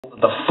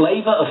The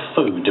flavour of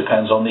food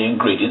depends on the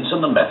ingredients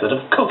and the method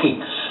of cooking.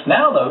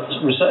 Now, though,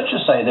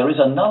 researchers say there is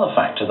another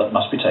factor that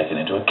must be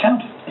taken into account.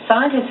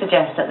 Scientists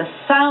suggest that the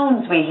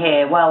sounds we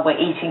hear while we're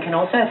eating can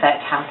also affect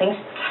how things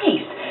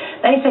taste.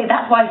 They say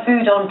that's why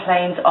food on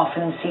planes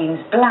often seems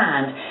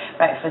bland.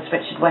 Breakfast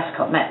Richard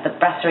Westcott met the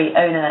Brasserie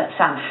owner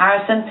Sam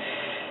Harrison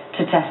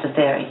to test the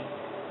theory.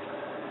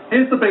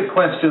 Here's the big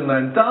question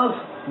then. Does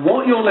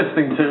what you're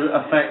listening to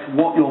affect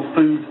what your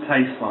food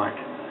tastes like?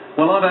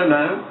 Well, I don't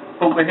know.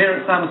 But we're here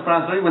at Sam's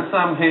Brasserie with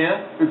Sam here,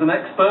 who's an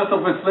expert,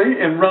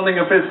 obviously, in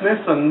running a business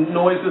and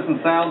noises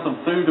and sounds of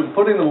food and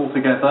putting them all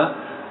together.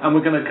 And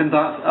we're going to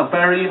conduct a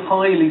very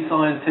highly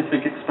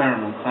scientific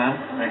experiment, Sam.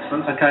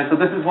 Excellent. Okay, so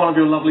this is one of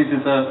your lovely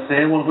desserts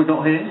here. What have we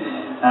got here?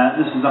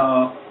 This is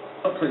our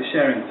chocolate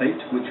sharing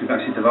plate, which we've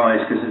actually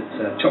devised because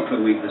it's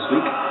Chocolate Week this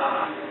week.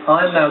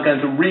 I'm now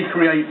going to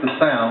recreate the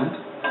sound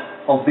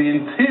of the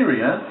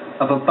interior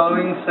of a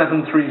Boeing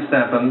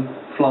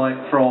 737 flight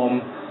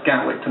from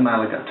Gatwick to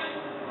Malaga.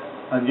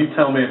 And you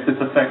tell me if this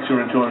affects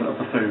your enjoyment of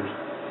the food.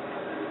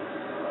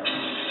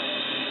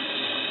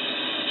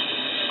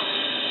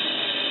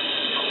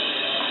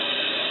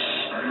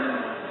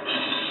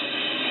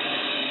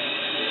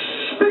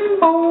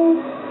 Bing bong!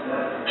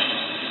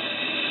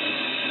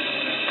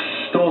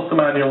 Doors to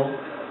manual.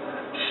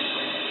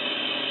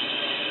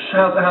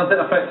 How's it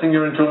affecting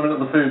your enjoyment of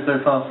the food so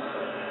far?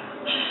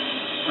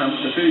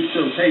 The food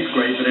still tastes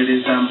great, but it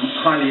is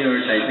highly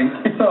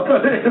irritating. It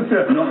is,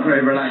 yeah. Not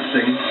very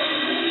relaxing.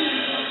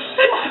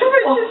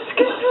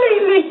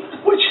 Completely.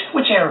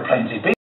 Which aeroplane's he been?